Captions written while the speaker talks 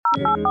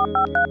And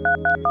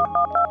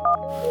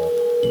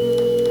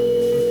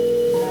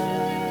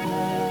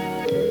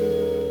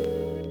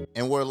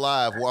we're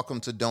live.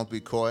 Welcome to Don't Be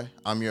Coy.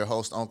 I'm your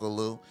host, Unkle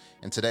Lew,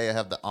 and today I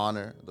have the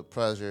honor, the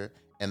pleasure,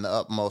 and the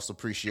utmost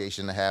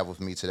appreciation to have with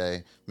me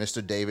today,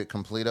 Mr. David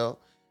Cumplido.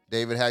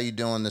 David, how you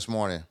doing this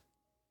morning?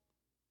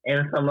 Hey,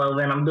 what's up,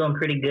 Logan? I'm doing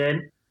pretty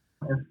good.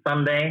 It's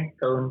Sunday,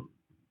 so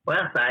we're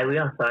outside. We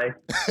outside.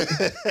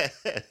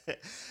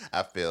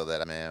 I feel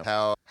that, man.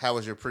 How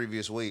was your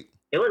previous week?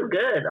 It was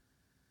good.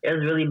 It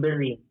was really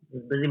busy. I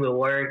was busy with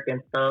work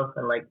and stuff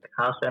and like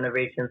house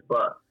renovations,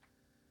 but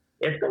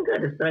it's been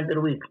good. It's been a good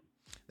week.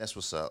 That's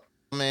what's up.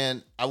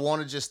 Man, I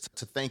wanted just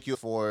to thank you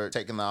for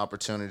taking the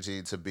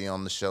opportunity to be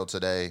on the show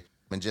today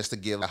and just to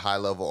give a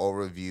high-level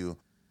overview.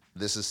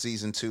 This is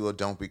season 2 of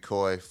Don't Be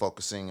Coy,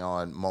 focusing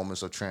on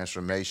moments of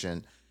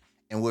transformation.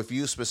 And with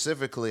you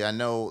specifically, I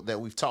know that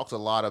we've talked a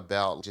lot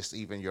about just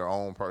even your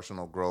own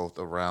personal growth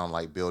around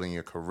like building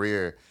your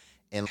career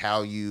and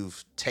how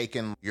you've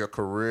taken your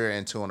career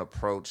into an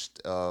approach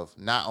of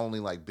not only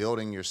like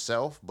building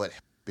yourself, but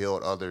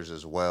build others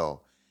as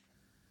well.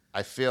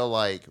 I feel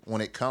like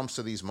when it comes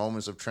to these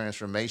moments of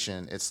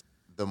transformation, it's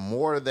the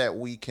more that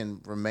we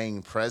can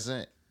remain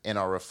present in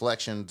our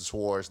reflection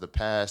towards the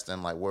past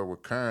and like where we're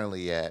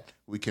currently at,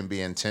 we can be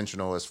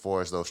intentional as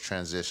far as those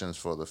transitions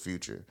for the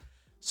future.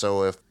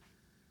 So if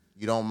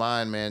you don't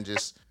mind, man,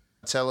 just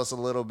tell us a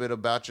little bit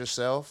about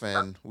yourself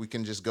and we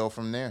can just go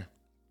from there.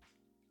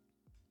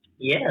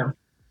 Yeah.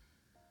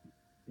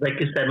 Like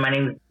you said, my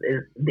name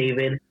is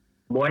David.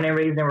 Born and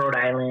raised in Rhode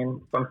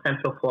Island, from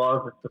Central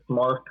Falls. It's the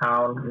smallest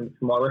town and the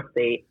smallest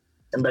state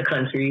in the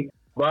country.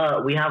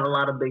 But we have a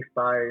lot of big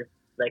stars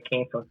that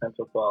came from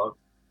Central Falls.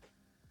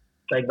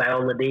 Like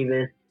Viola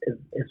Davis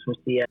is from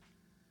Sia,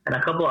 and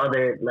a couple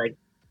other like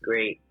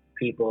great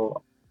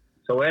people.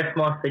 So we're a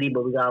small city,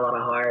 but we got a lot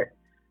of heart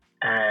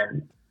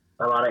and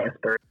a lot of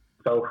inspiration.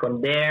 So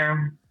from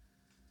there,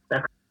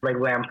 that's like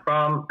where I'm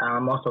from.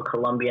 I'm also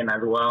Colombian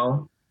as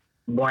well.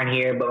 Born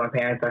here, but my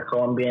parents are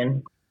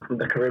Colombian, from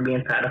the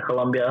Caribbean side of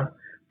Colombia.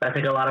 So I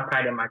take a lot of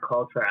pride in my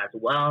culture as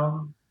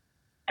well.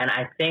 And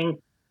I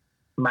think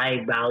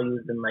my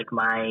values and like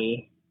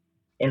my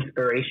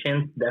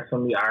inspirations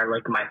definitely are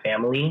like my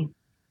family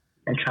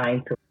and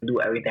trying to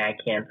do everything I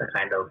can to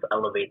kind of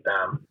elevate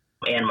them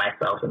and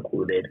myself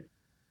included.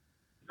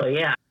 So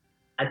yeah,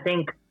 I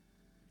think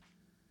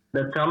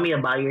the tell me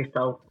about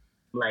yourself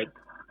like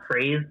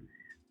phrase,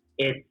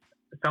 it's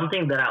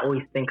something that I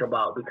always think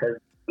about because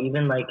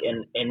even like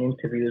in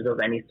interviews of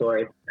any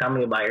sort, tell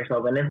me about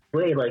yourself. And it's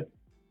way like,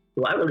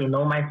 do I really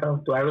know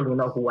myself? Do I really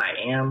know who I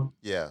am?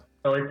 Yeah.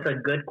 So it's a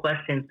good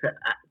question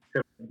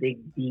to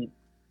dig deep.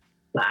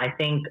 But I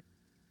think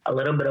a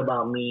little bit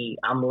about me,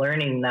 I'm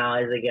learning now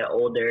as I get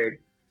older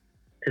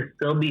to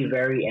still be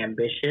very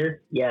ambitious,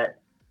 yet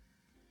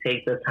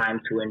take the time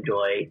to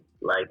enjoy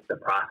like the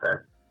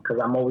process. Because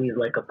I'm always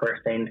like a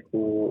person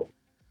who,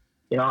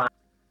 you know,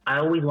 I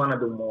always want to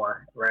do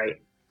more,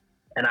 right?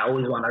 And I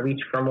always want to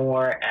reach for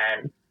more.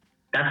 And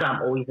that's why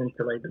I'm always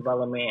into like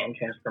development and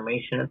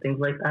transformation and things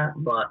like that.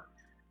 But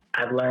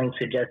I've learned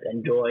to just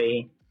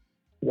enjoy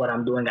what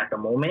I'm doing at the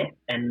moment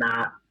and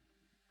not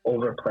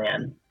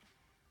overplan.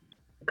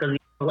 Because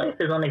life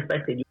is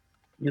unexpected.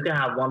 You can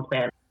have one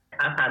plan.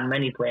 I've had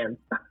many plans.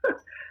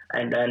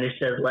 And then it's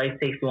just life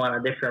takes you on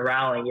a different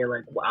route and you're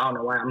like, well, I don't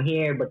know why I'm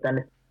here. But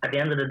then at the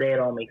end of the day, it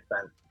all makes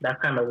sense.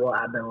 That's kind of what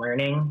I've been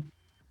learning,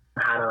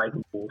 how to like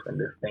move in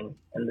this thing,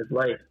 in this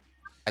life.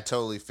 I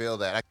totally feel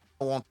that.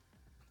 I want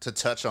to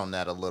touch on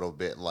that a little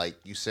bit. Like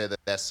you said that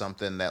that's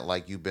something that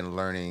like you've been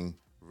learning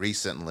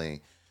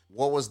recently.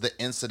 What was the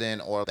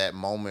incident or that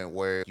moment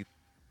where you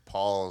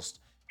paused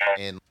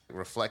and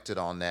reflected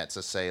on that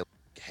to say,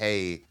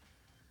 hey,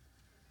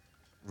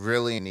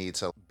 really need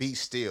to be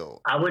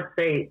still? I would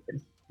say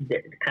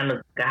kind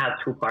of I have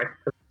two parts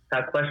to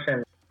that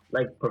question,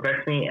 like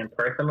professionally and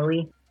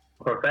personally.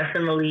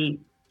 Professionally,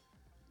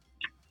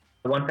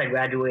 once I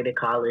graduated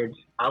college,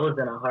 I was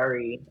in a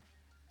hurry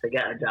to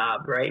get a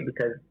job, right?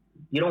 Because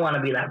you don't want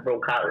to be that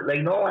broke college.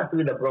 Like, no one wants to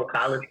be the broke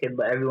college kid,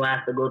 but everyone has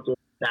to go through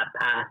that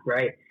path,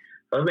 right?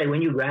 So it's like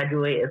when you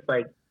graduate, it's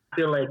like, I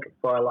feel like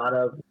for a lot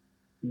of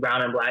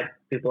brown and black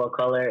people of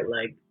color,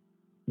 like,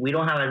 we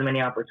don't have as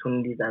many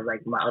opportunities as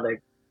like my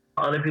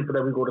other people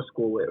that we go to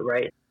school with,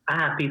 right? I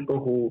have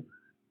people who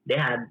they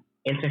had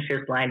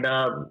internships lined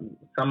up.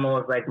 Someone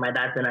was like, my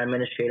dad's an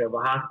administrator of a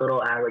hospital.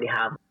 I already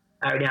have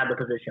the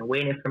position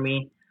waiting for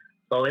me.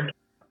 So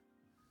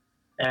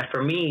and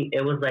for me,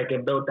 it was like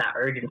it built that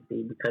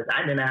urgency because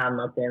I didn't have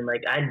nothing.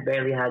 Like I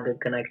barely had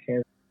good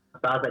connections.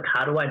 So I was like,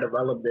 how do I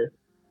develop this?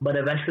 But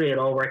eventually it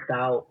all worked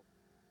out.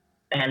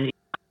 And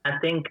I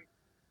think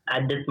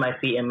I dipped my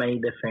feet in many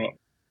different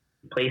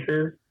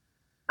places.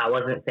 I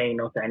wasn't saying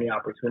no to any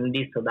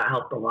opportunities, so that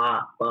helped a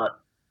lot. But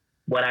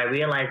what I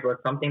realized was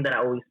something that I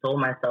always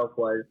told myself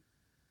was,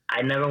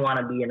 I never want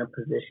to be in a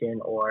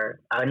position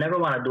or I never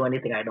want to do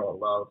anything I don't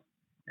love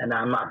and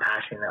I'm not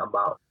passionate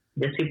about.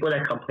 There's people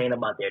that complain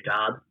about their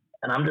jobs,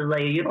 and I'm just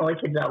like, you don't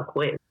like your job,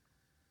 quit.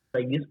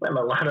 Like, you spend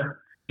a lot of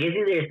it's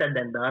easier said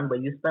than done,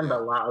 but you spend Yeah.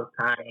 a lot of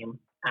time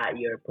at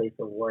your place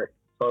of work.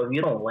 So if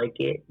you don't like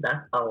it,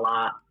 that's a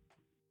lot.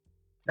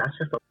 That's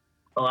just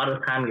a lot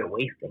of time you're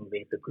wasting,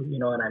 basically. You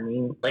know what I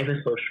mean? Life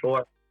is so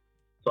short.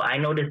 So I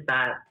noticed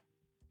that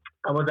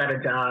I was at a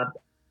job,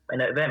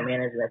 an event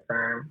management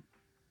firm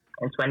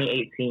in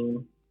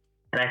 2018,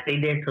 and I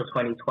stayed there till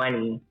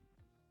 2020,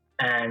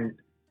 and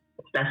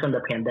that's when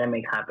the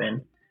pandemic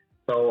happened.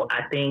 So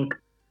I think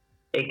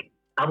it,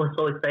 I was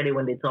so excited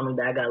when they told me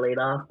that I got laid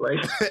off.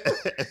 Like,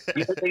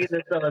 you think it's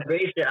a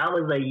celebration? I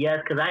was like, yes,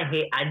 because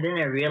I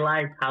didn't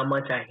realize how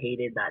much I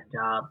hated that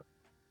job.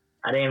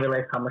 I didn't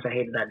realize how much I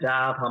hated that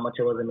job, how much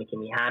it wasn't making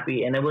me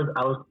happy, and I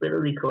was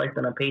literally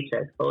collecting a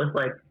paycheck. So it's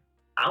like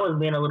I was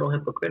being a little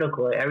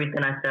hypocritical.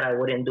 Everything I said I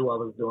wouldn't do, I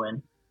was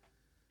doing.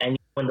 And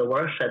when the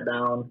world shut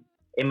down,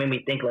 it made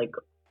me think like,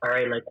 all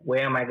right, like what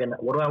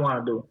do I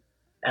want to do?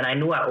 And I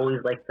knew I always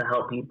liked to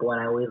help people,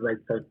 and I always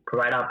liked to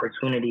provide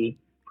opportunity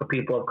for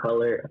people of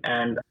color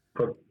and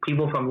for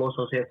people from low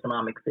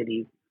socioeconomic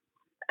cities.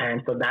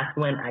 And so that's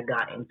when I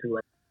got into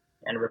it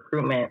and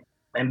recruitment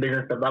and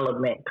business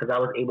development, because I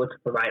was able to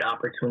provide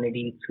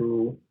opportunity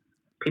to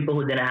people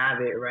who didn't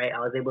have it, right? I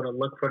was able to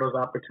look for those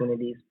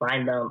opportunities,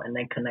 find them, and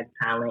then connect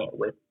talent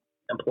with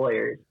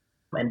employers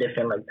and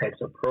different like types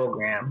of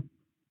programs.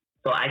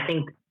 So I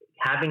think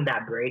having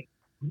that break,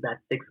 that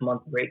 6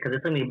 month break, because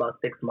it took me about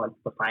 6 months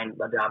to find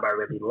a job I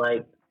really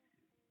liked,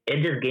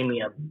 it just gave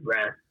me a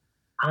rest.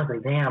 I was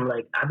like, damn,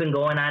 like I've been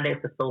going at it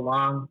for so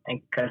long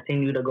and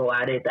continue to go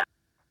at it that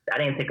I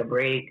didn't take a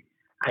break.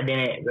 I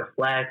didn't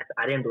reflect.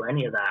 I didn't do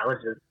any of that. I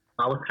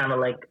was kind of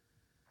like,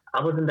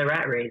 I was in the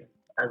rat race,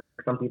 as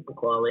some people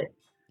call it.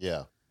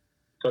 Yeah.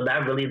 So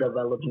that really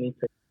developed me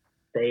to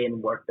stay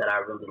in work that I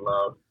really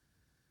love.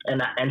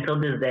 And until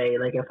this day,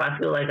 like if I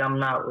feel like I'm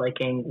not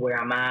liking where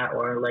I'm at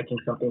or liking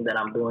something that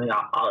I'm doing,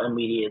 I'll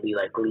immediately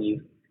like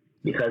leave,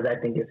 because I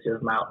think it's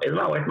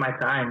not worth my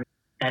time.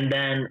 And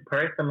then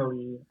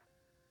personally,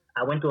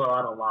 I went through a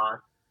lot of loss.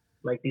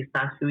 Like these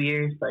past few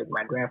years, like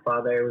my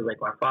grandfather was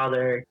like my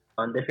father,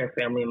 on different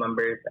family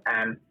members,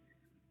 and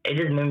it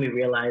just made me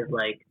realize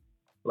like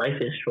life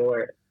is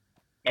short,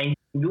 and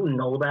you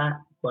know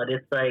that, but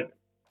it's like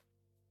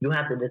you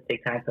have to just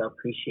take time to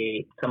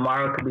appreciate.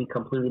 Tomorrow could be a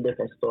completely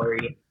different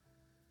story.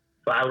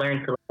 So I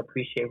learned to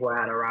appreciate who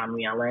I had around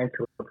me. I learned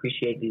to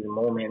appreciate these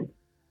moments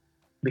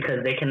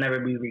because they can never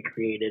be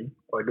recreated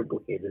or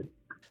duplicated.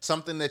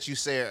 Something that you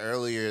said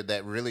earlier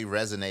that really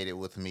resonated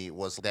with me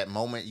was that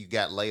moment you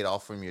got laid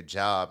off from your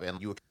job and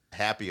you were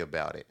happy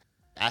about it.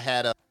 I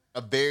had a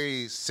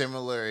very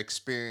similar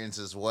experience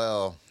as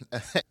well.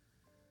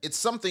 It's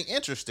something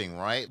interesting,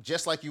 right?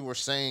 Just like you were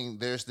saying,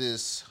 there's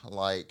this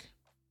like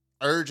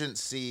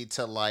urgency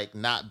to like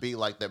not be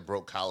like that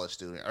broke college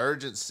student,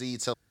 urgency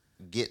to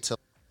get to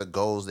the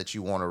goals that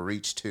you want to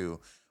reach to,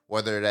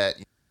 whether that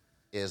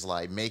is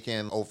like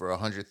making over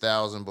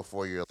 100,000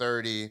 before you're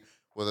 30,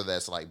 whether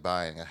that's like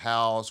buying a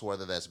house,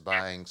 whether that's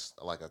buying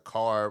like a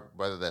car,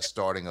 whether that's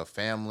starting a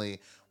family,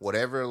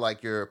 whatever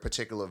like your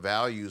particular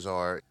values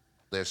are,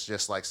 there's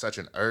just like such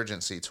an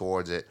urgency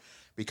towards it,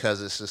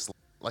 because it's just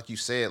like you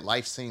said,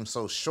 life seems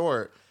so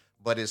short,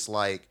 but it's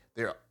like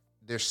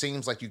there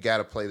seems like you got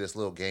to play this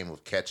little game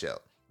of catch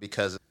up,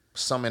 because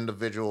some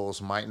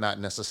individuals might not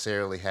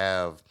necessarily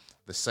have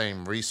the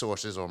same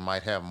resources or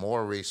might have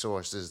more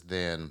resources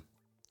than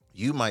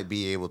you might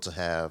be able to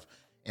have.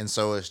 And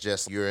so it's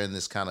just you're in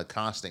this kind of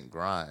constant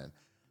grind.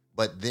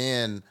 But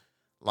then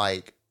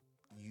like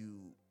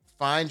you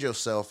find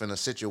yourself in a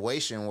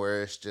situation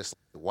where it's just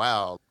like,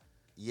 wow,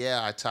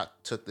 yeah, I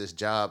took this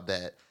job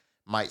that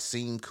might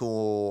seem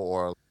cool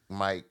or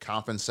might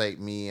compensate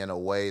me in a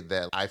way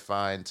that I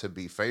find to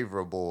be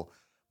favorable,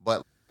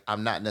 but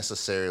I'm not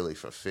necessarily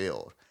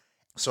fulfilled.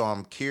 So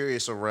I'm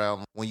curious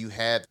around when you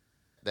had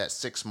that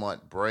 6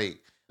 month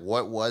break,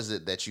 what was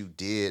it that you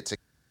did to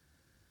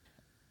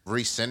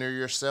recenter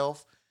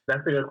yourself?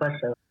 That's a good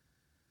question.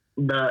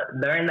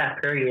 During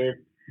that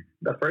period,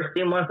 the first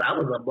few months, I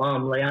was a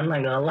bum. Like I'm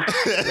not gonna lie.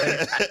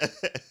 Like,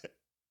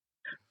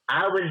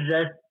 I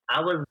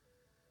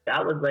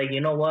was like,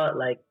 you know what?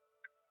 Like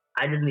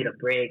I just need a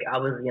break. I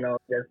was,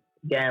 just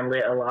getting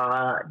lit a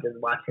lot, just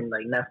watching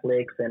like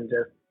Netflix and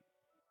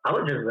I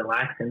was just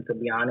relaxing, to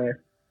be honest.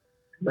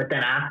 But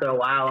then after a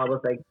while, I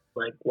was like,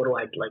 what do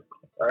I like?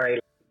 All right,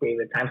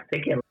 David, time's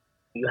ticking.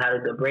 You had a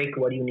good break.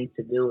 What do you need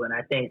to do? And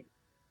I think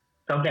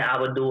something I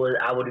would do is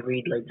I would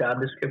read like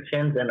job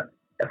descriptions, and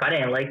if I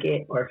didn't like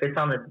it or if it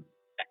sounded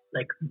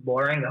like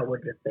boring, I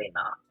would just say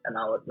nah.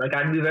 And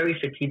I'd be very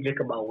strategic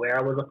about where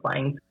I was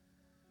applying to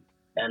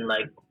and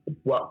like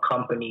what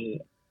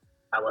company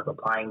I was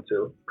applying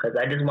to, because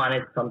I just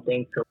wanted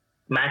something to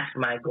match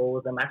my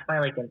goals and match my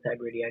like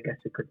integrity, I guess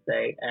you could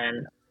say.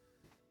 And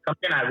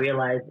something I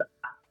realized,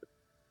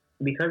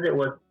 because it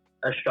was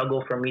a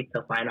struggle for me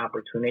to find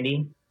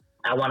opportunity,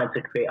 I wanted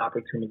to create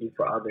opportunity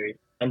for others.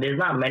 And there's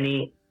not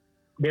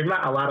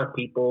a lot of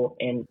people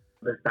in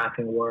the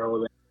staffing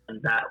world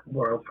and that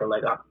world for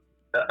like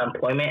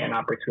employment and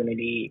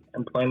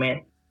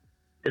employment.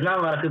 There's not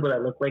a lot of people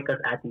that look like us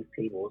at these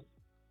tables.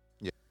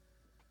 Yeah.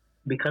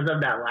 because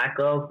of that lack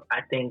of,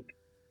 I think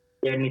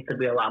there needs to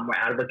be a lot more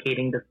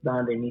advocating that's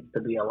done. There needs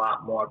to be a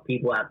lot more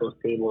people at those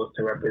tables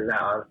to represent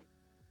us.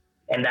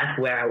 And that's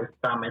where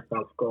I saw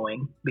myself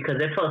going because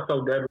it felt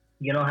so good.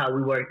 You know how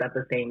we worked at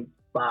the same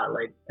spot.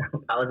 Like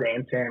I was an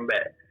intern,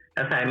 but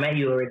that's how I met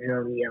you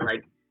originally. And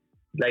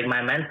like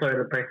my mentor,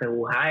 the person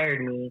who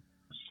hired me,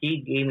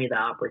 she gave me the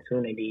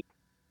opportunity,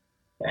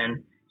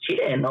 and she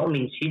didn't know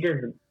me.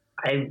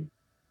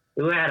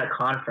 We were at a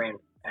conference,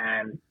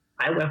 and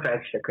I went for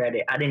extra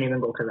credit. I didn't even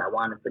go because I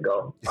wanted to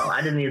go.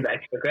 I didn't need the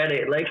extra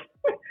credit. Like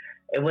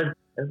it was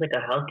like a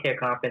healthcare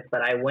conference,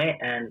 but I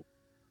went and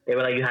they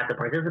were like, you have to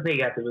participate,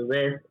 you have to do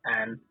this.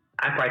 And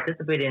I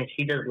participated, and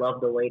she just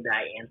loved the way that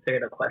I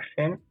answered a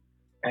question.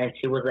 And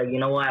she was like, you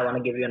know what? I want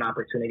to give you an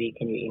opportunity.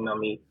 Can you email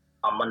me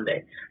on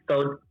Monday?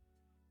 So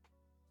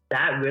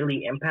that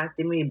really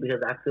impacted me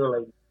because I feel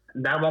like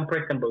that one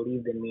person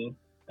believed in me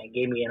and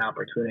gave me an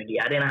opportunity.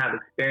 I didn't have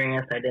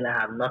experience. I didn't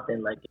have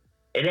nothing. Like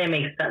it didn't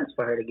make sense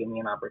for her to give me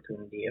an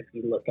opportunity if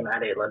you're looking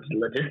at it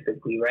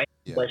logistically, right?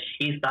 Yeah. But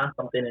she saw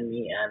something in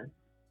me,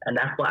 and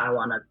that's what I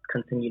want to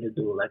continue to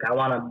do. Like I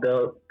want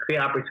to create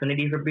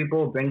opportunities for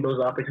people, bring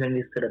those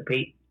opportunities to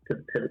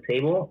the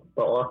table,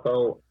 but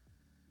also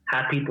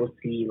have people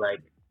see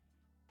like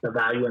the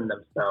value in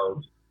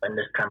themselves and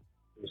this kind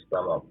of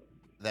stuff.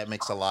 That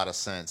makes a lot of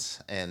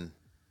sense, and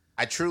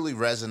I truly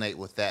resonate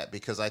with that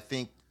because I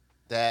think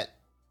that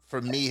for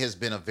me has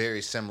been a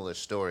very similar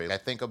story. I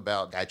think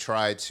about I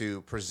try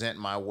to present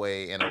my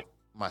way and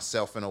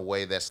myself in a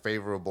way that's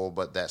favorable,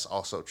 but that's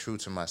also true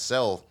to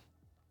myself.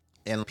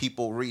 And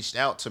people reached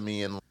out to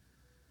me and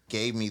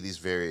gave me these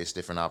various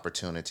different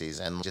opportunities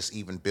and just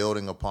even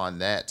building upon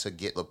that to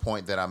get the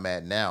point that I'm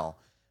at now.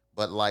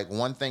 But like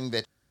one thing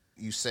that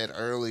you said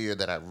earlier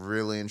that I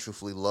really and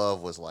truthfully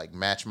love was like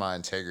match my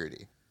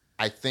integrity.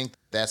 I think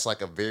that's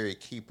like a very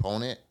key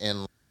component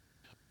in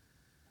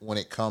when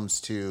it comes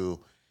to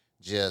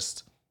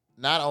just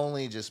not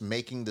only just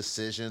making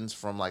decisions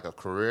from like a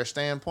career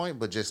standpoint,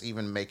 but just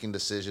even making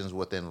decisions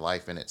within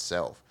life in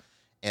itself.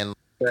 And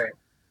right.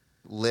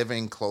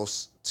 Living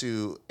close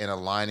to and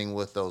aligning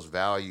with those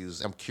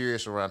values. I'm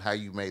curious around how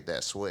you made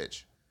that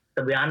switch.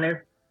 To be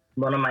honest,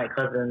 one of my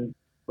cousins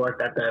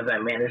worked at the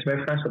event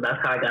management firm, so that's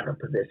how I got the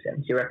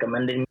position. She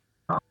recommended me.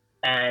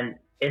 And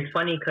it's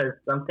funny because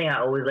something I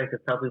always like to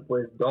tell people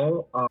is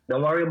don't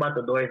worry about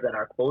the doors that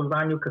are closed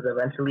on you because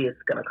eventually it's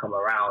going to come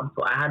around.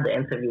 So I had the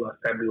interview in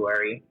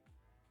February,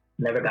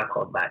 never got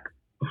called back.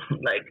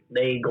 Like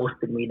they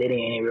ghosted me. They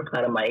didn't even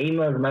reply to my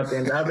emails,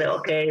 nothing. I was like,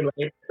 okay, like,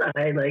 it's all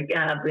right, like it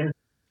happens.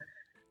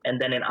 And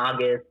then in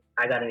August,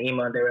 I got an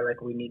email and they were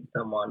like, we need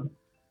someone.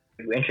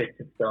 You're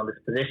interested still in this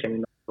position. You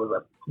know, it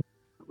was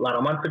a lot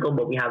of months ago,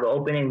 but we have an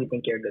opening. We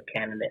think you're a good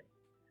candidate.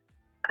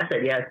 I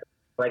said, yes.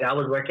 Like I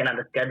was working at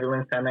the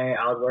scheduling center.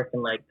 I was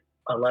working like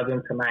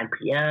 11 to 9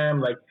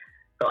 p.m. Like,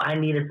 so I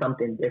needed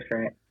something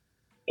different.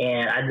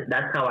 And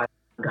that's how I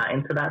got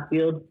into that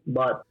field.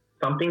 But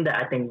something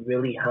that I think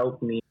really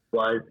helped me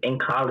was in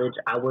college,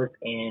 I was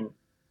in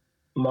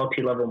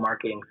multi-level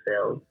marketing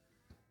sales.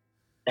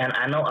 And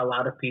I know a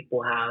lot of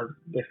people have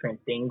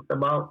different things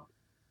about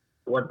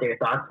what their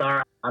thoughts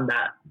are on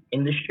that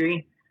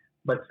industry,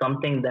 but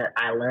something that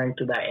I learned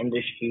through that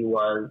industry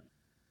was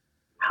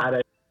how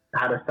to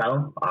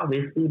sell,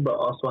 obviously, but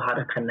also how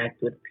to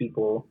connect with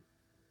people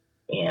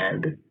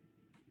and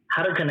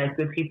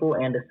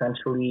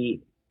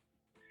essentially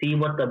see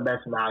what the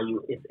best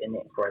value is in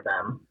it for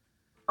them,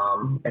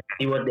 and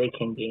see what they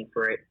can gain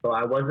for it. So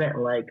I wasn't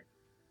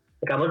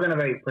I wasn't a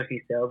very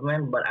pushy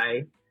salesman, but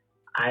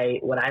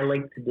what I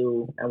like to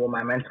do and what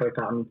my mentor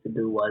taught me to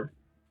do was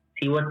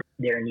see what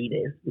their need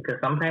is, because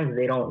sometimes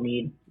they don't want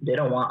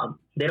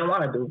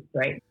to do,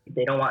 right?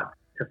 They don't want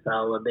to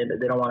sell, or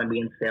they don't want to be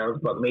in sales,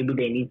 but maybe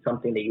they need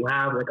something that you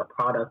have, like a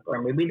product,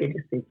 or maybe they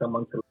just need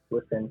someone to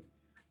listen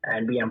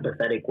and be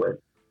empathetic with.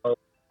 So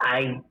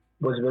I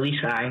was really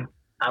shy.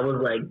 I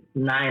was like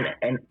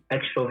an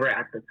extrovert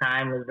at the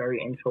time, was very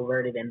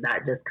introverted, and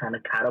that just kind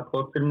of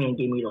catapulted me and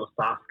gave me those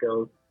soft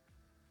skills,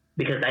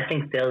 because I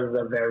think sales is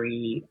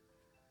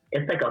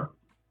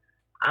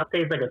I'll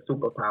say it's like a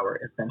superpower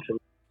essentially.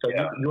 So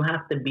yeah. you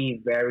have to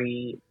be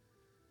very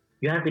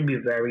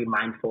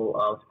mindful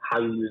of how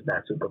you use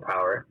that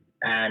superpower.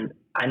 And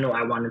I know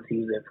I wanted to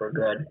use it for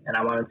good, and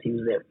I wanted to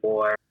use it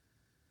for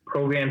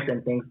programs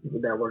and things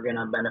that were going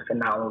to benefit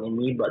not only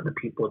me, but the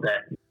people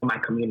my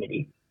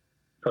community.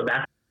 So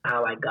that's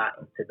how I got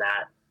into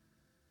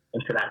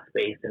that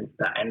space and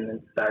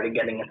started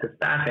getting into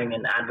staffing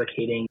and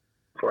advocating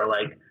for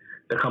like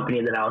the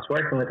company that I was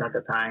working with at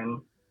the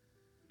time.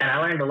 And I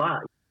learned a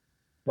lot.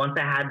 Once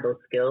I had those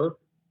skills,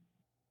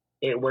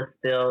 it was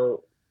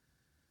still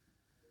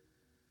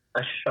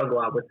a struggle,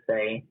 I would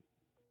say,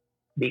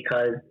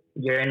 because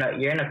you're in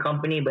a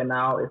company, but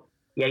now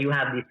you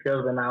have these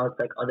skills, but now it's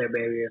like other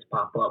barriers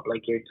pop up,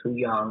 like you're too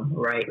young,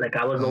 right? Like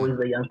I was always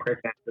the young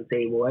person at the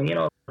table, and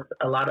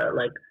a lot of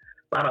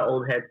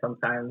old heads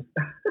sometimes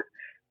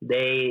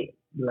they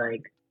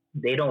think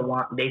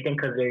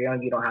because they're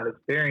young you don't have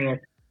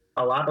experience.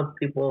 A lot of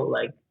people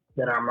like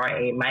that are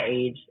my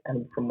age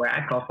and from where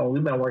I come from,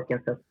 we've been working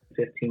since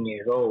 15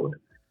 years old.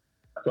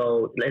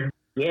 So like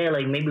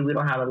maybe we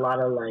don't have a lot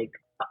of like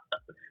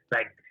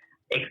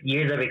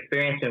years of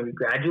experience when we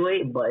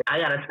graduate, but I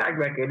got a track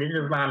record. It's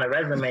just not on a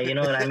resume. You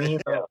know what I mean?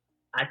 So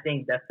I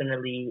think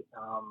definitely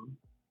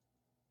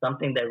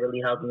something that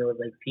really helped me was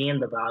like seeing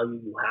the value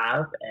you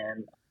have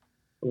and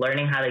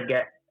learning how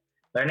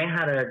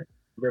to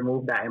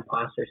remove that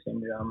imposter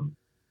syndrome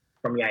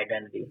from your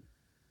identity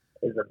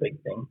is a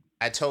big thing.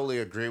 I totally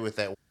agree with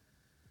that.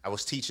 I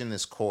was teaching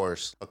this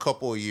course a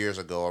couple of years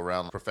ago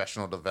around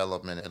professional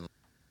development, and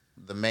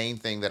the main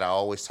thing that I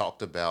always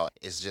talked about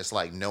is just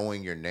like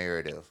knowing your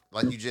narrative.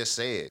 Like you just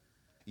said,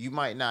 you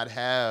might not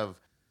have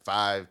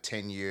 5,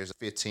 10 years,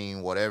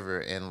 15,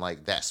 whatever in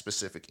like that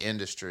specific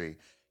industry.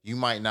 You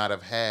might not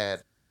have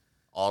had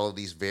all of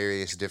these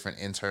various different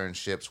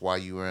internships while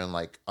you were in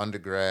like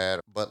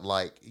undergrad, but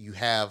like you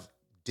have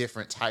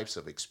different types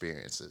of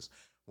experiences,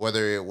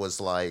 whether it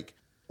was like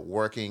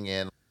working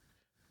in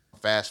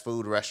fast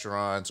food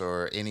restaurants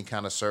or any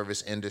kind of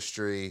service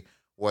industry,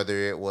 whether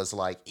it was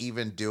like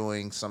even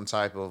doing some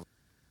type of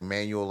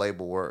manual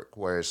labor work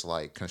where it's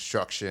like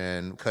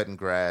construction, cutting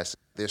grass.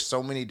 There's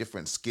so many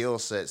different skill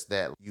sets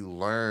that you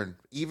learn,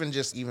 even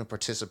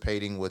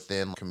participating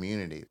within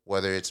community,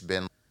 whether it's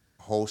been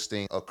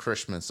hosting a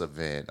Christmas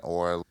event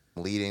or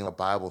leading a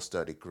Bible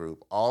study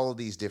group. All of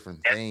these different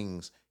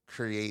things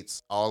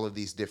creates all of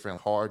these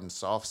different hard and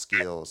soft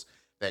skills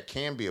that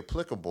can be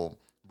applicable,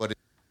 but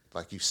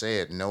like you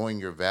said, knowing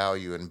your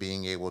value and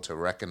being able to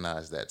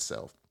recognize that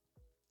self.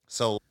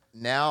 So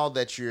now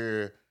that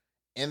you're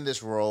in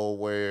this role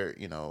where,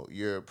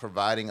 you're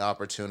providing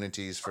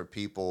opportunities for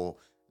people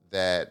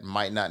that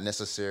might not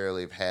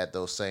necessarily have had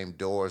those same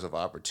doors of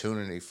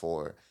opportunity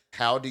for,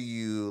 how do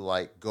you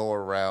like go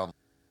around,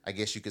 I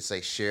guess you could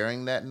say,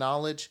 sharing that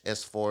knowledge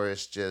as far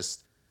as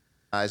just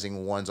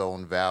recognizing one's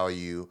own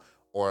value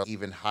or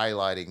even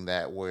highlighting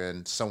that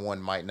when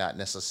someone might not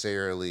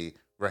necessarily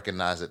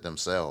recognize it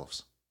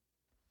themselves?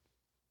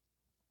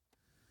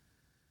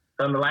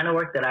 So in the line of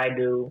work that I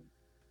do,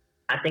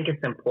 I think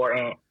it's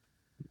important.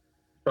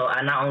 So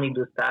I not only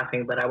do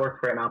staffing, but I work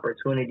for an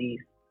opportunities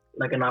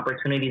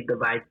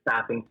device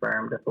staffing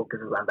firm that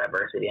focuses on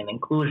diversity and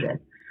inclusion.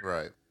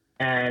 Right.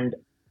 And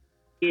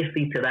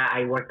previously to that,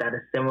 I worked at a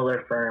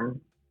similar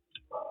firm.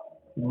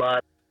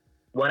 But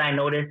what I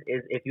noticed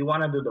is if you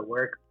want to do the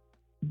work,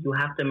 you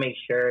have to make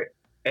sure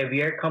if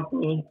your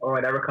company or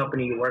whatever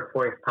company you work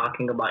for is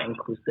talking about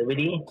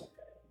inclusivity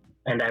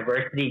and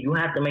diversity, you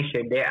have to make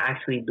sure they're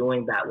actually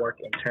doing that work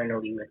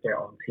internally with their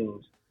own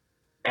teams.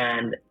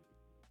 And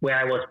where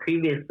I was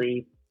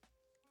previously,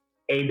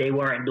 they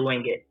weren't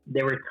doing it.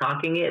 They were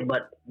talking it,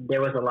 but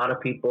there was a lot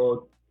of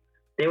people,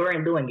 they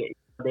weren't doing it.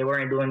 They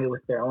weren't doing it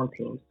with their own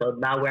teams. So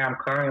now where I'm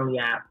currently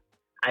at,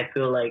 I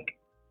feel like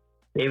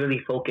they really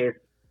focus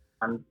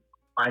on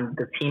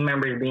the team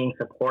members being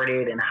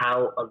supported and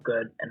how a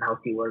good and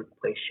healthy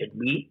workplace should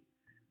be.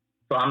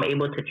 So I'm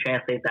able to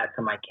translate that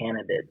to my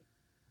candidates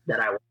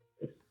that I work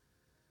with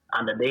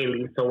on the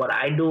daily. So what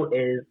I do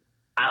is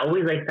I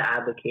always like to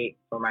advocate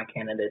for my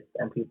candidates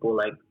and people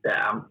like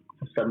that I'm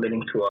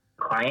submitting to a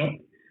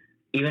client,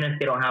 even if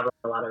they don't have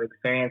a lot of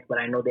experience, but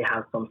I know they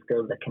have some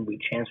skills that can be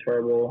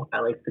transferable. I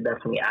like to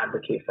definitely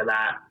advocate for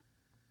that.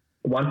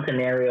 One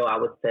scenario I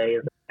would say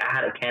is I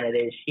had a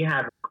candidate, she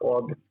had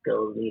all the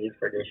skills needed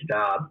for this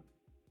job.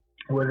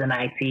 It was in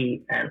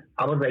IT, and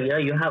I was like, yeah,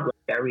 you have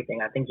like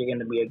everything. I think you're going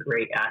to be a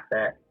great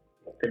asset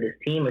to this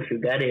team if you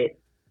get it.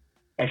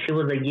 And she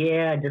was like,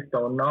 yeah, I just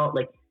don't know.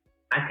 Like,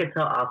 I could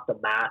tell off the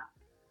bat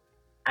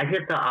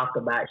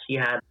she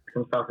had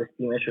some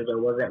self-esteem issues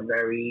or wasn't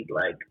very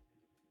like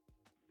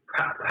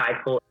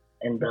prideful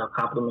in the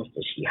compliments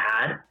that she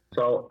had.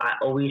 So I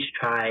always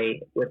try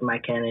with my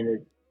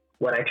candidates,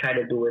 what I try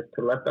to do is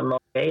to let them know,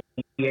 hey,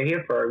 you're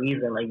here for a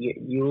reason. Like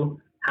you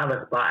have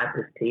a spot at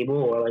this table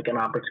or like an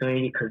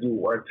opportunity because you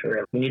worked for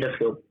it. You need to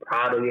feel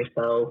proud of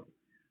yourself.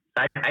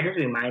 I just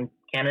remind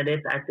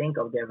candidates, I think,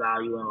 of their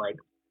value and like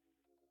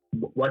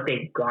what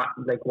they've got,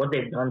 like what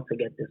they've done to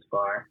get this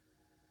far.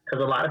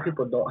 Because a lot of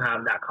people don't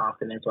have that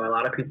confidence, or a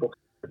lot of people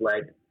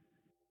like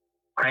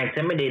are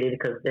intimidated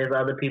because there's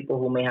other people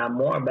who may have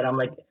more. But I'm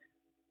like,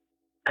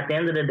 at the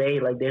end of the day,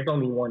 like there's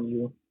only one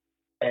you.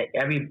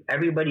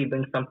 Everybody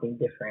brings something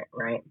different,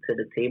 right, to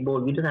the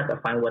table. You just have to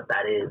find what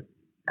that is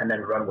and then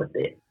run with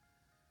it.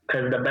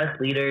 Because the best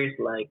leaders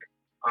like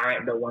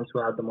aren't the ones who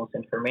have the most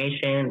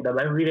information. The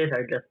best leaders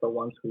are just the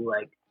ones who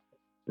like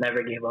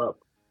never give up,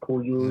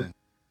 who use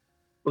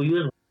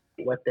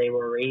what they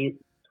were raised,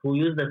 who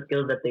use the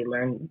skills that they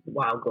learned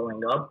while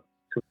growing up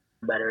to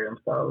better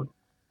themselves.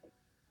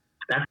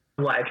 That's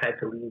what I try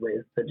to lead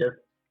with, to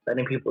just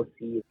letting people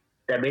see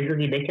that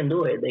basically they can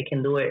do it. They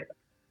can do it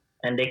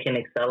and they can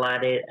excel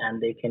at it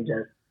and they can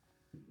just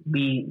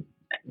be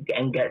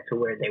and get to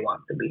where they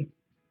want to be.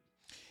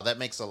 That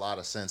makes a lot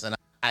of sense. And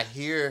I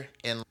hear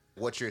in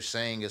what you're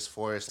saying as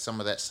far as some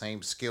of that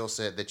same skill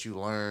set that you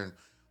learned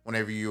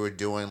whenever you were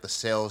doing the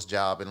sales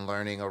job and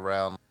learning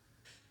around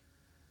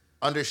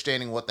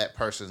understanding what that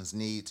person's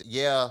needs.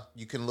 Yeah,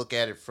 you can look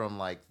at it from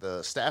like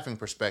the staffing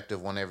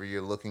perspective whenever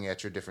you're looking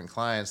at your different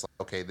clients.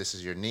 Like, okay, this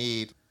is your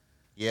need.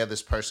 Yeah,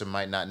 this person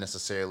might not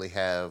necessarily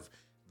have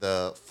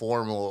the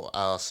formal,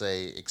 I'll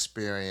say,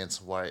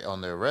 experience right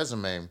on their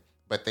resume,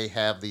 but they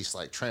have these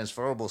like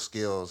transferable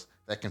skills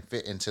that can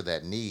fit into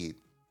that need.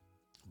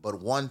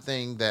 But one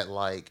thing that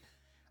like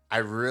I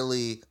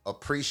really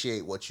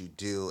appreciate what you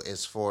do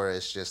as far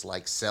as just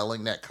like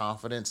selling that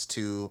confidence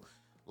to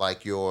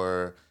like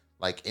your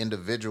like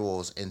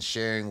individuals and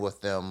sharing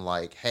with them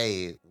like,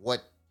 hey,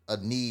 what a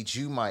need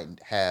you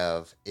might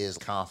have is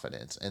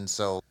confidence. And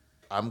so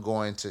I'm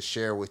going to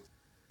share with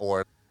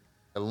or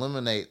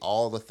eliminate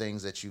all the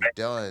things that you've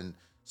done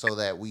so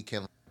that we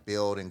can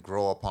build and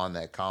grow upon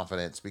that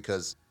confidence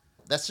because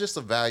that's just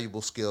a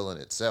valuable skill in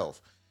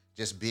itself.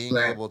 Just being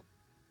Right. able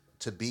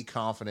to be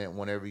confident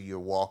whenever you're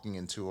walking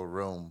into a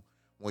room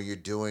when you're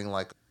doing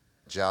like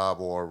a job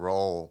or a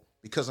role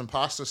because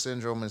imposter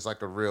syndrome is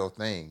like a real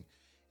thing.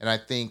 And I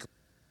think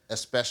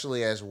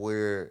especially as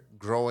we're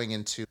growing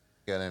into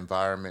an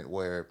environment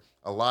where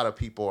a lot of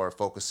people are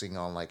focusing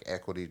on like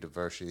equity,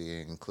 diversity,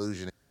 and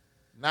inclusion,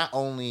 not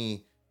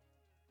only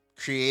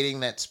creating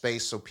that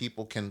space so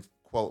people can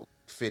quote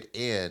fit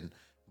in,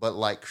 but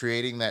like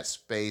creating that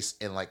space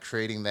and like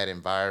creating that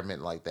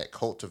environment like that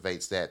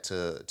cultivates that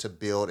to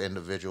build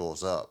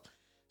individuals up.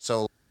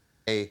 So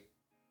I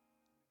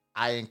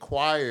I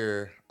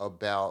inquire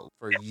about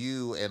for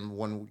you and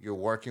when you're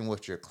working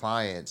with your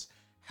clients,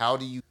 how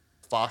do you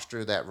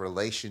foster that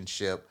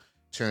relationship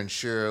to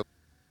ensure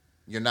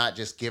you're not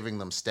just giving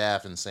them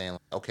staff and saying,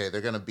 okay,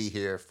 they're going to be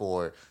here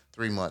for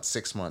 3 months,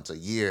 6 months, a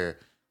year,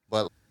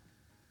 but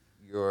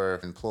your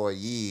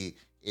employee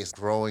is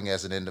growing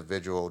as an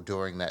individual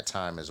during that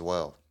time as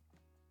well.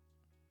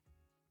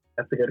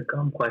 That's a good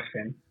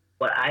question.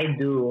 What I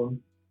do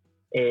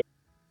is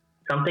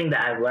something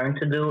that I've learned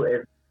to do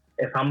is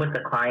if I'm with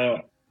a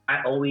client,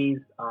 I always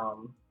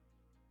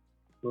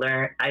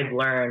I've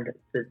learned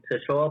to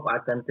show up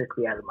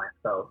authentically as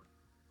myself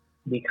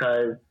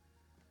because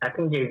I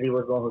think Jay Z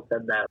was the one who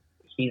said that.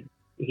 He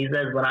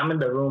says when I'm in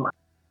the room,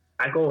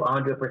 I go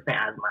 100%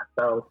 as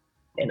myself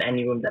in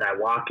any room that I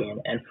walk in,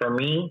 and for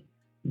me,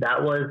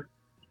 that was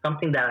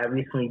something that I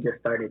recently just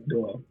started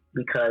doing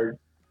because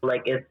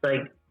like it's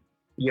like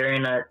you're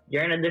in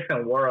a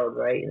different world,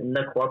 right? In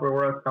the corporate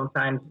world,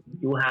 sometimes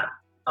you have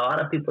a lot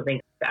of people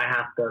think I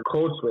have to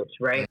code switch,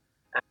 right?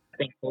 I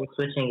think code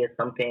switching is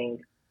something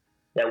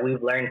that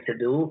we've learned to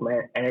do,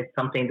 and it's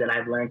something that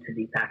I've learned to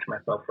detach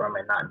myself from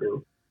and not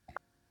do.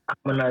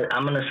 I'm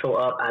gonna show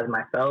up as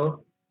myself,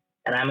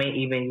 and I may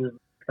even use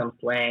some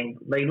slang,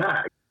 like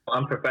not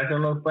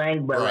unprofessional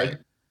slang, but like Right.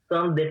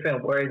 some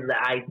different words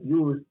that I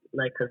use,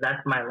 like because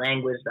that's my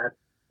language.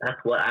 That's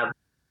what I've.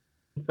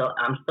 So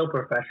I'm still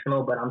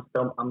professional, but I'm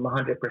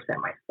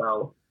 100%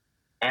 myself,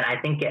 and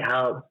I think it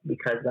helps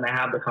because when I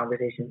have the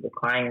conversations with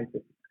clients,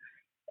 it's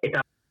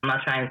I'm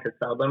not trying to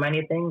sell them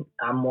anything.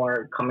 I'm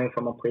more coming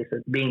from a place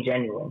of being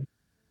genuine,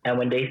 and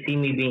when they see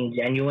me being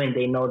genuine,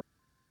 they know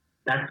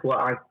that's what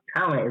our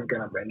talent is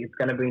gonna bring. It's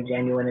gonna bring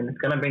genuine, and it's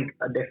gonna bring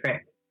a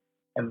different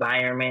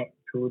environment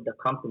to the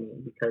company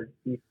because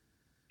these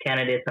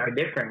candidates are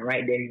different,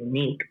 right? They're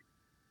unique.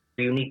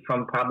 They're unique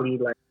from probably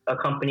like a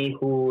company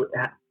who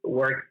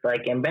works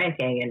like in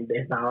banking, and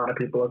there's not a lot of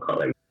people of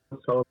color.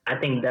 So I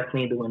think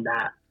definitely doing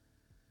that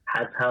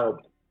has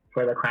helped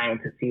for the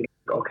client to see,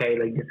 okay,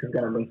 like this is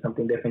gonna bring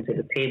something different to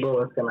the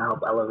table. It's gonna help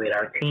elevate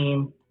our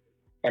team,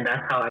 and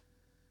that's how I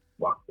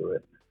walk through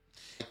it.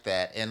 Like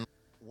that. And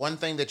one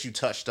thing that you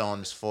touched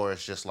on as far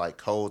as just like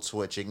code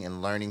switching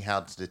and learning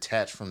how to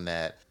detach from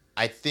that,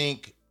 I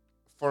think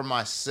for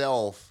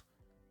myself,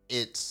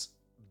 it's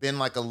been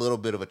like a little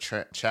bit of a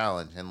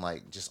challenge and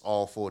like just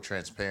all full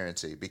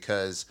transparency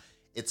because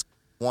it's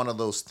one of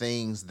those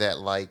things that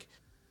like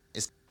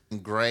is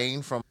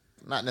ingrained from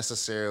not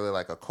necessarily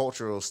like a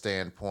cultural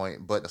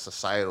standpoint, but a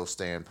societal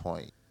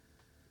standpoint.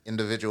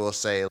 Individuals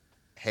say,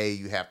 hey,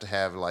 you have to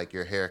have like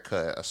your hair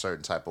cut a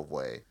certain type of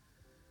way.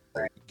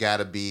 You got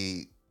to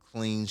be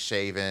clean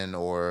shaven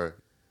or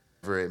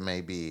whatever it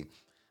may be.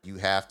 You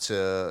have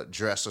to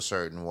dress a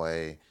certain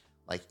way.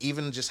 Like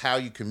even just how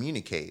you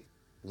communicate.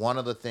 One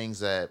of the things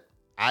that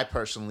I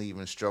personally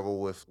even struggle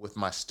with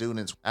my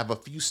students, I have a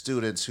few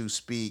students who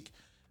speak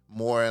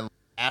more in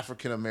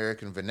African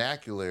American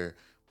vernacular,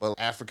 but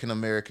African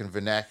American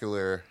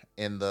vernacular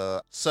in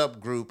the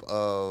subgroup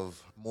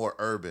of more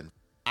urban.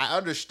 I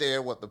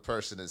understand what the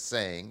person is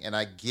saying and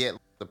I get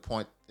the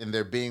point and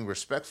they're being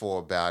respectful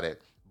about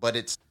it, but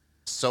it's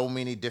so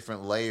many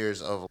different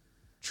layers of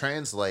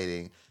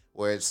translating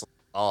where it's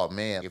oh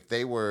man, if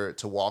they were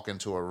to walk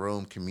into a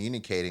room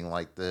communicating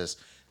like this,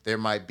 there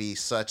might be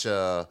such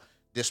a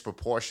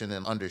disproportion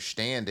in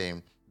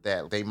understanding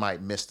that they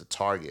might miss the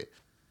target.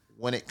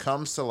 When it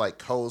comes to like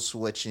code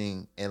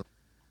switching and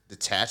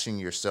detaching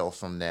yourself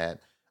from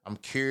that, I'm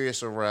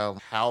curious around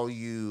how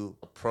you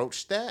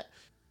approach that.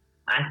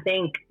 I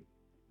think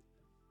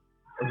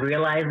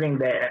realizing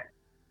that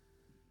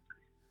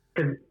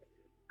because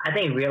I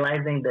think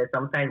realizing that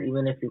sometimes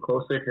even if you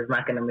code switch, it's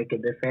not going to make a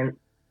difference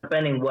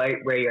depending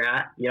where you're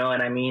at. You know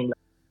what I mean? Like,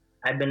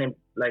 I've been in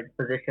like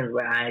positions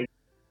where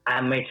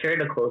I made sure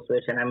to code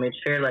switch and I made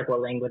sure like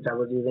what language I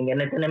was using,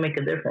 and it didn't make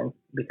a difference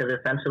because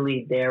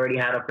essentially they already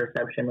had a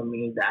perception of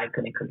me that I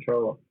couldn't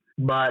control.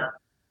 But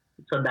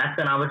so that's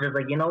when I was just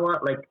like, you know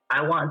what? Like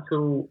I want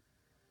to.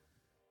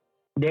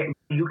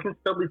 You can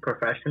still be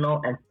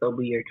professional and still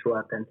be your true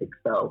authentic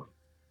self,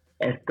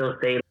 and still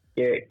say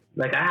you're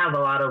like I have a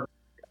lot of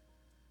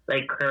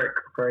like Kirk,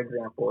 for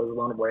example, is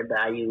one word that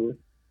I use,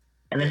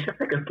 and it's just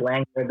like a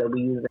slang word that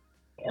we use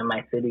in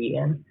my city,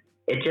 and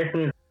it just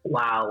means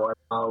wow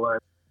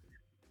or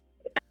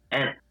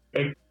and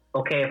it's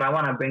okay if I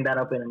want to bring that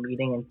up in a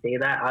meeting and say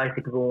that.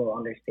 Obviously, people won't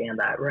understand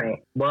that, right?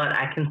 But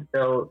I can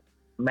still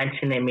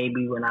mention it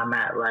maybe when I'm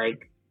at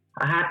like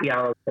a happy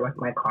hour with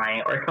my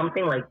client or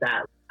something like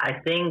that. I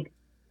think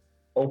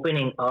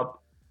opening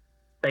up,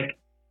 like,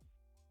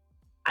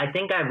 I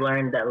think I've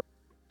learned that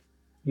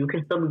you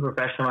can still be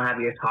professional, have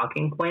your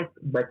talking points,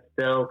 but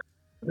still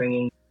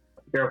bringing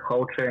your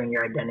culture and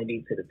your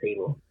identity to the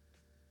table.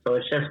 So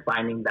it's just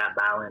finding that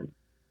balance.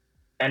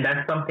 And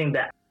that's something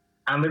that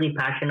I'm really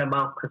passionate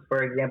about because,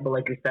 for example,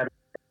 like you said,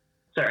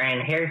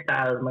 certain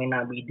hairstyles may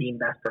not be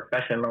deemed as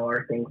professional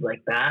or things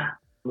like that.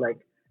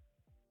 Like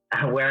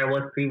where I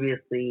was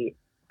previously,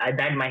 I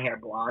dyed my hair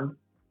blonde,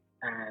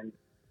 and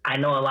I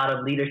know a lot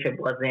of leadership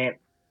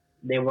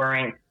they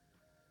weren't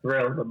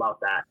thrilled about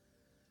that.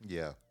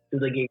 Yeah. To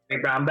the gay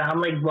brown, but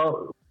I'm like,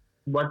 well,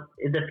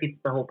 it defeats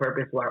the whole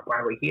purpose why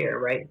we're here,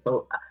 right?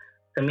 So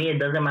to me, it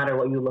doesn't matter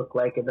what you look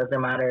like. It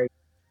doesn't matter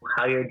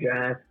how you're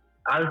dressed.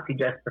 Obviously,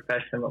 dress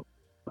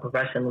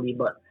professionally,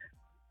 but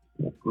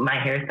my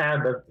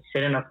hairstyle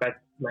shouldn't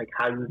affect like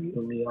how you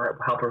view me or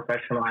how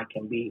professional I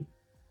can be.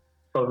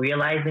 So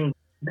realizing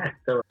that's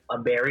still a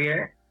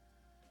barrier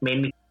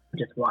made me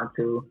just want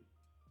to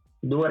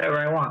do whatever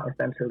I want,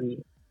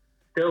 essentially.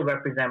 Still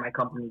represent my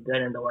company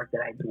good in the work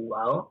that I do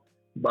well,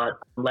 but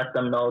let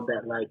them know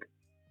that like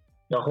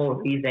the whole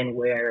reason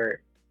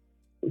we're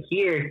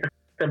here is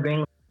to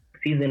bring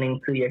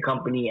seasoning to your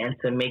company and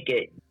to make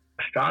it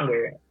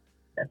stronger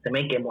and to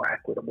make it more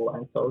equitable.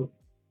 And so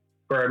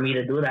for me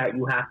to do that,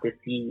 you have to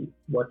see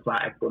what's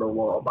not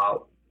equitable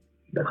about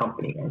the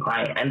company and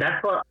client. And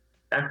that's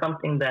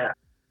something that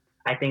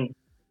I think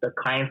the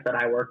clients that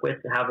I work with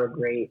have a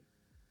great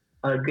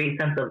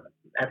sense of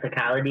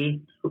ethicality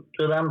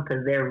to them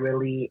because they're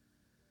really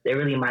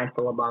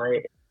mindful about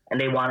it and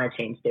they want to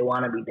change. They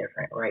want to be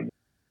different, right?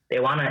 They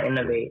want to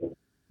innovate.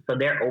 So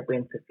they're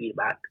open to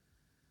feedback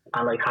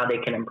on like how they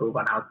can improve,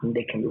 on how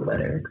they can do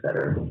better,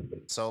 etc.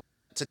 So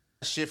to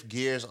shift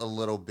gears a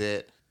little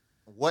bit,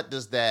 what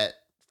does that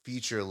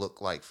future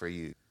look like for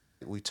you?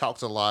 We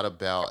talked a lot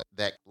about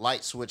that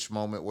light switch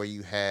moment where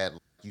you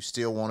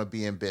still want to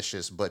be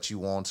ambitious, but you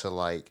want to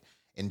like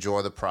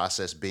enjoy the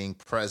process, being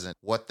present,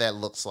 what that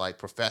looks like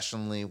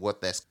professionally,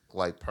 what that's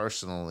like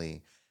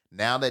personally.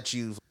 Now that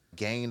you've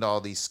gained all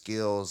these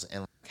skills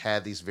and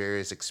had these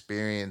various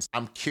experiences,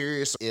 I'm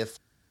curious if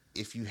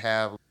you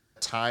have a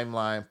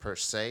timeline per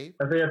se.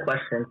 That's a good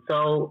question.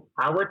 So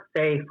I would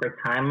say for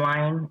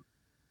timeline,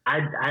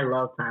 I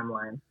love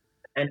timeline.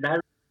 And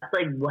that's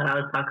like when I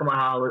was talking about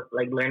how I was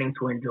like learning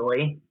to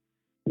enjoy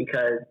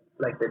because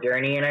like the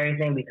journey and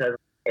everything, because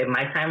if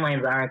my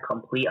timelines aren't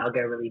complete, I'll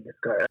get really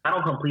discouraged. If I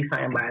don't complete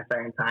something by a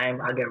certain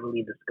time, I'll get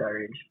really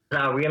discouraged.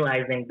 Now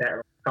realizing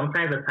that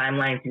sometimes the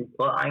timelines you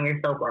put on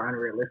yourself are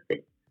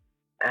unrealistic.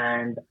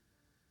 And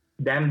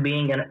them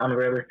being an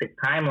unrealistic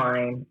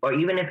timeline, or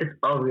even if it's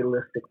a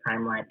realistic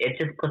timeline, it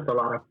just puts a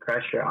lot of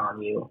pressure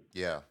on you.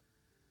 Yeah.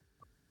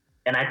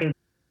 And I think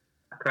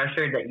the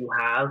pressure that you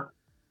have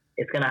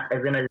is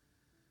gonna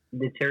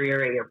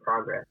deteriorate your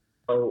progress.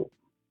 So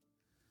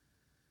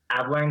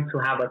I've learned to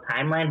have a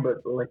timeline,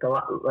 but like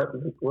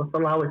let's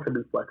allow it to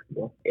be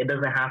flexible. It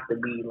doesn't have to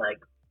be like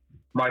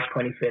March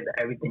 25th that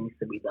everything needs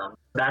to be done.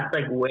 That's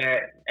like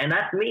where, and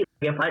that's me.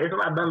 If it's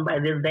not done by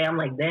this day, I'm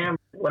like, damn,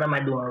 what am I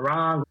doing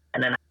wrong?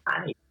 And then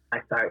I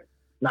start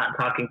not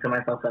talking to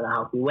myself in a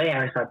healthy way.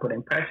 I start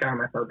putting pressure on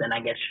myself. Then I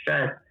get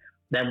stressed.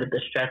 Then with the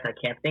stress, I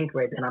can't think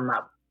right. Then I'm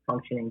not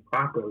functioning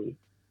properly.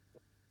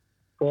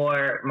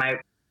 For my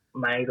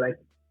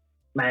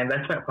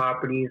investment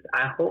properties,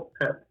 I hope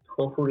to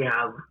hopefully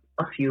have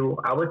a few.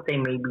 I would say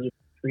maybe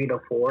 3 to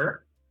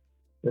 4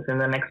 within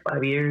the next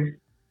 5 years.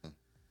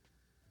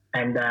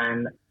 And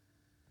then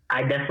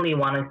I definitely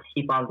want to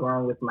keep on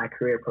growing with my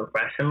career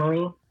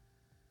professionally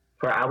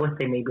for, I would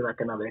say, maybe like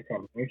another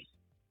 10 years,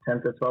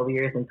 10 to 12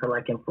 years until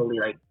I can fully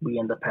like be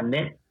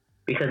independent,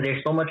 because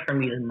there's so much for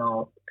me to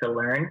know, to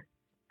learn.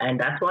 And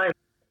that's why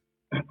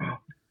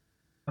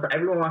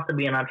everyone wants to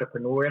be an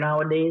entrepreneur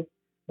nowadays,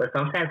 but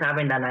sometimes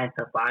having that 9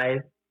 to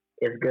 5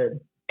 is good.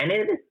 And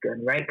it is good,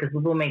 right? Because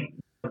people make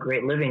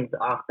great livings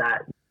off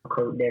that,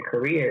 their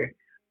career.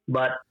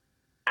 But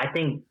I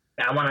think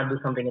I want to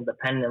do something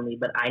independently,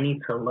 but I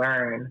need to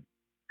learn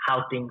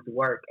how things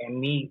work. And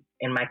me,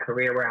 in my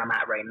career where I'm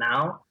at right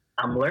now,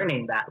 I'm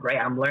learning that, right?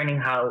 I'm learning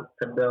how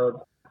to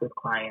build with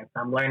clients.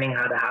 I'm learning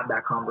how to have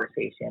that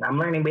conversation. I'm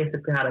learning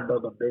basically how to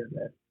build a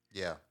business.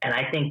 Yeah. And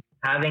I think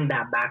having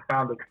that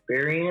background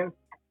experience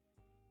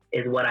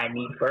is what I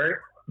need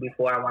first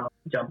before I want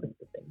to jump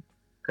into things.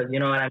 Because you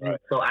know what I mean?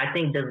 So I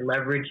think just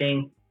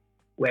leveraging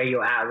where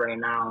you're at right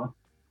now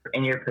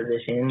in your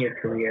position, in your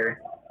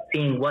career,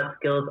 seeing what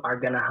skills are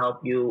going to help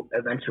you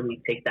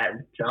eventually take that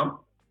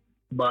jump,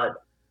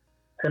 but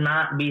to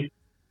not be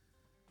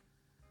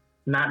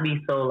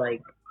so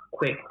like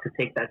quick to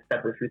take that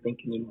step if you think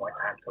you need more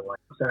time to learn.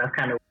 So that's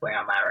kind of where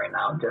I'm at right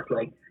now. Just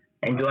like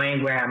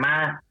enjoying where I'm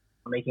at,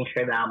 making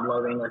sure that I'm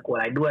loving like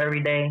what I do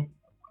every day,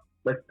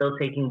 but still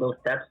taking those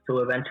steps to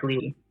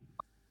eventually,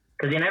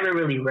 because you're never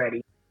really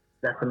ready.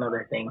 That's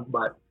another thing.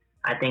 But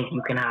I think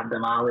you can have the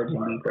knowledge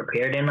and be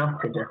prepared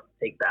enough to just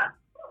take that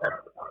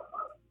step.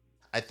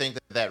 I think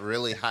that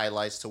really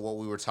highlights to what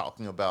we were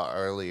talking about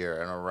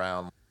earlier and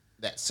around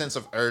that sense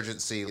of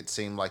urgency it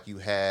seemed like you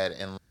had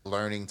and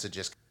learning to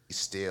just be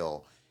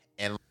still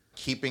and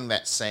keeping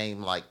that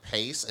same like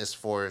pace as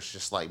far as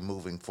just like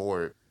moving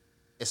forward,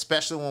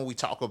 especially when we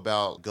talk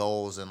about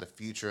goals in the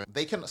future.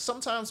 They can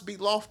sometimes be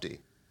lofty.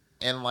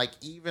 And like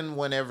even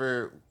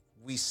whenever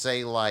we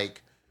say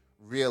like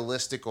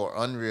realistic or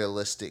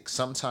unrealistic,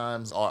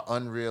 sometimes our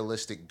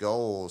unrealistic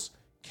goals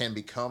can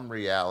become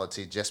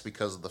reality just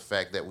because of the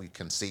fact that we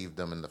conceived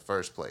them in the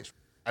first place.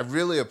 I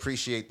really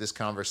appreciate this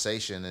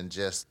conversation and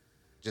just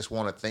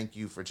want to thank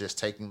you for just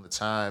taking the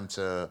time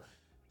to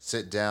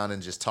sit down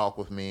and just talk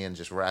with me and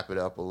just wrap it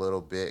up a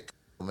little bit.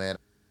 Man,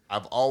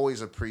 I've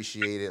always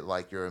appreciated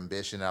like your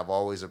ambition. I've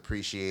always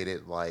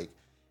appreciated like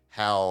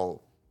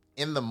how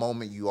in the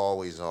moment you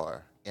always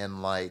are.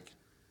 And like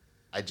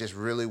I just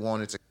really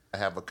wanted to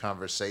have a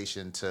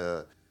conversation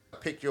to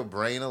pick your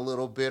brain a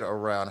little bit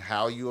around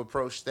how you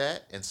approach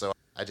that. And so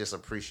I just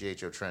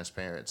appreciate your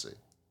transparency.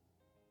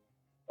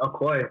 Of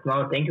course.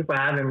 No, thank you for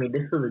having me.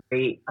 This was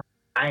great.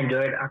 I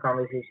enjoyed our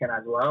conversation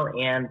as well.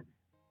 And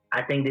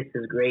I think this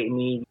is great.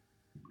 Me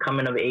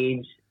coming of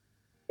age,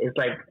 it's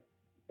like,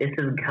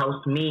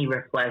 helps me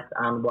reflect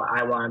on what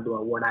I want to do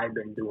and what I've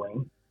been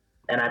doing.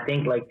 And I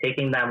think like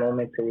taking that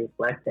moment to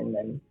reflect and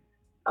then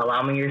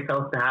allowing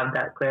yourself to have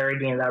that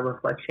clarity and that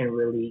reflection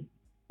really,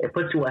 it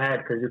puts you ahead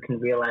because you can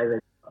realize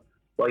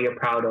what you're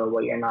proud of,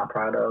 what you're not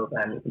proud of,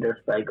 and just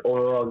like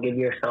overall give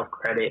yourself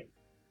credit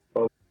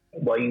for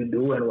what you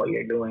do and what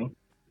you're doing.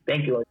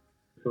 Thank you.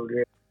 This was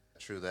great.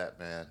 True that,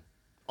 man.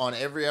 On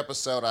every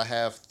episode, I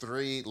have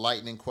 3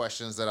 lightning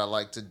questions that I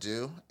like to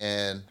do,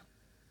 and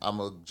I'm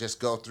going to just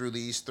go through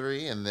these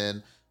 3 and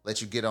then let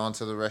you get on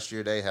to the rest of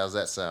your day. How's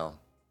that sound?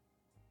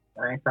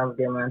 All right, sounds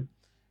good, man.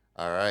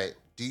 All right.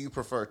 Do you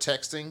prefer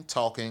texting,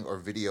 talking, or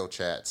video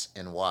chats,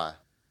 and why?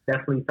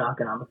 Definitely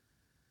talking on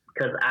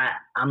because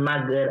I'm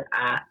not good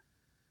at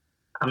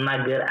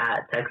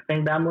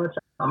texting that much.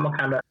 I'm a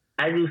kind of,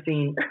 as you've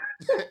seen,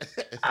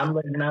 I'm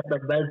like not the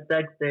best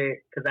texter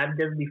because I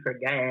just be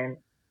forgetting,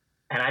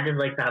 and I just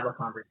like to have a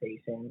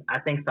conversation. I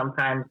think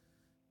sometimes,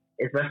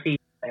 especially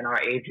in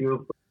our age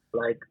group,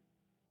 like,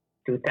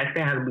 dude,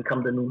 texting has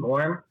become the new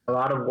norm. A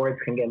lot of words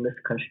can get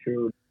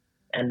misconstrued,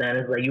 and then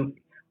it's like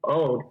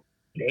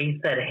they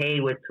said hey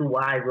with 2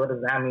 Y's, what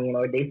does that mean?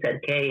 Or they said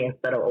K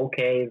instead of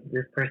okay, is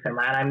this person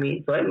mad at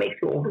me? So it makes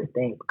you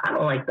overthink. I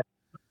don't like that.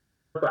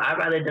 So I'd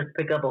rather just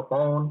pick up a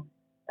phone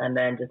and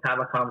then just have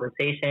a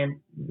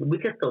conversation. We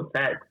can still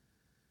text.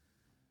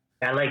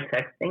 I like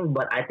texting,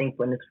 but I think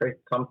when it's for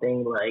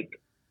something like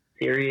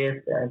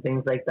serious and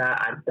things like that,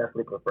 I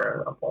definitely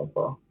prefer a phone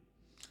call.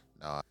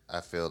 No,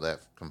 I feel that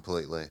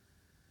completely.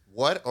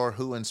 What or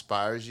who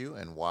inspires you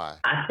and why?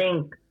 I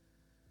think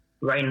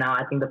right now,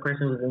 I think the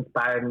person who's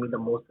inspired me the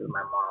most is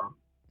my mom.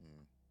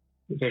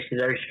 Because she's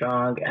very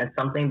strong. And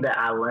something that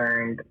I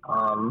learned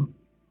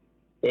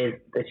is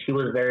that she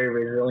was very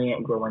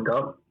resilient growing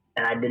up.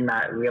 And I did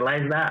not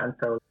realize that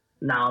until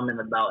now I'm an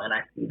adult and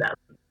I see that.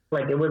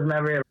 Like,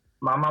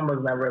 my mom was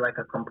never like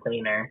a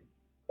complainer,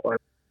 or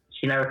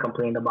she never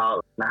complained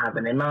about not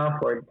having enough,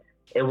 or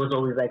it was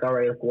always like, all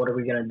right, like, what are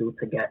we going to do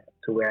to get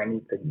to where I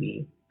need to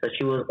be? So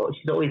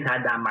she's always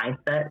had that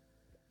mindset.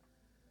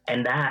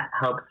 And that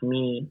helps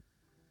me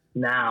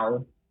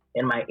now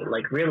in my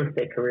like real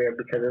estate career,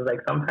 because it's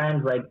like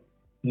sometimes like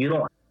you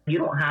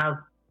don't have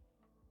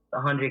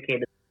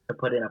 100K to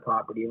put in a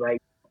property, right?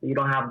 You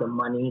don't have the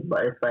money,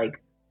 but it's like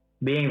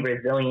being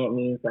resilient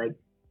means like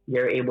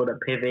you're able to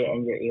pivot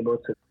and you're able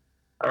to,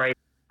 all right,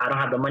 I don't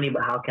have the money,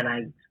 but how can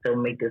I still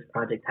make this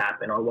project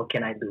happen, or what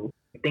can I do?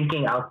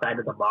 Thinking outside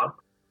of the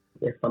box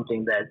is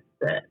something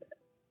that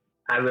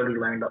I really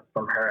learned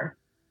from her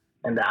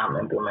and that I'm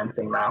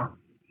implementing now.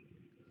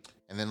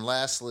 And then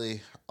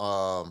lastly,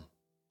 on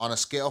a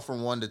scale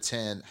from 1 to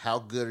 10, how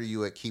good are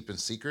you at keeping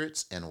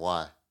secrets and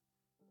why?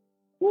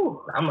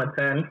 Ooh, I'm a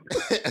 10.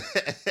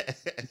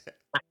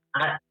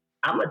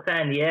 I'm a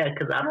 10, yeah,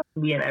 because I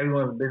don't be in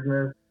everyone's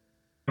business,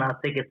 and I'll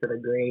take it to the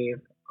grave.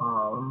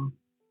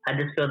 I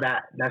just feel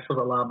that shows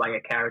a lot about your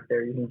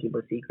character. You can keep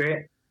a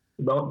secret.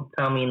 Don't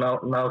tell me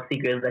no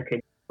secrets that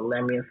could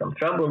land me in some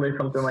trouble or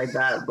something like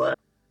that.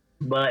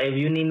 But if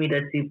you need me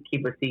to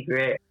keep a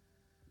secret,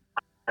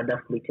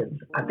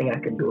 I think I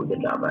could do a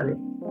good job at it.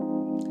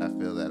 I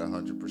feel that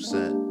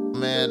 100%.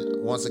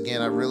 Man, once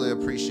again, I really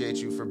appreciate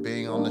you for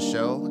being on the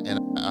show,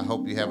 and I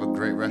hope you have a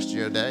great rest of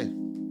your day.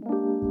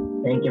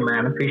 Thank you,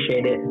 man.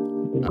 Appreciate it.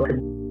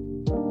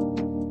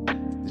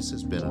 This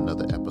has been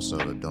another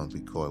episode of Don't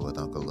Be Coy with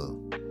Unkle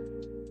Lew.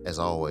 As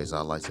always,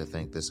 I'd like to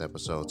thank this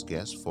episode's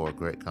guest for a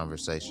great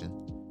conversation,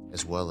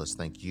 as well as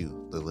thank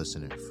you, the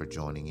listener, for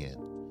joining in.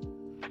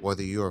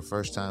 Whether you're a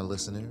first-time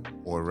listener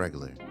or a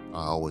regular,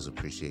 I always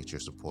appreciate your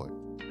support.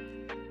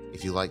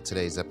 If you like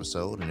today's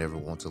episode and ever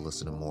want to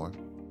listen to more,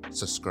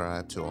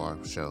 subscribe to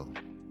our show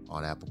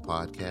on Apple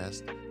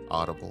Podcasts,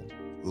 Audible,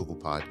 Google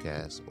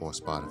Podcasts, or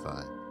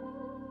Spotify.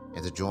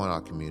 And to join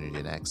our community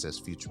and access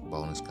future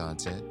bonus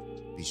content,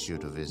 be sure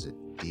to visit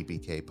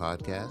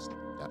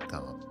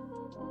dbkpodcast.com.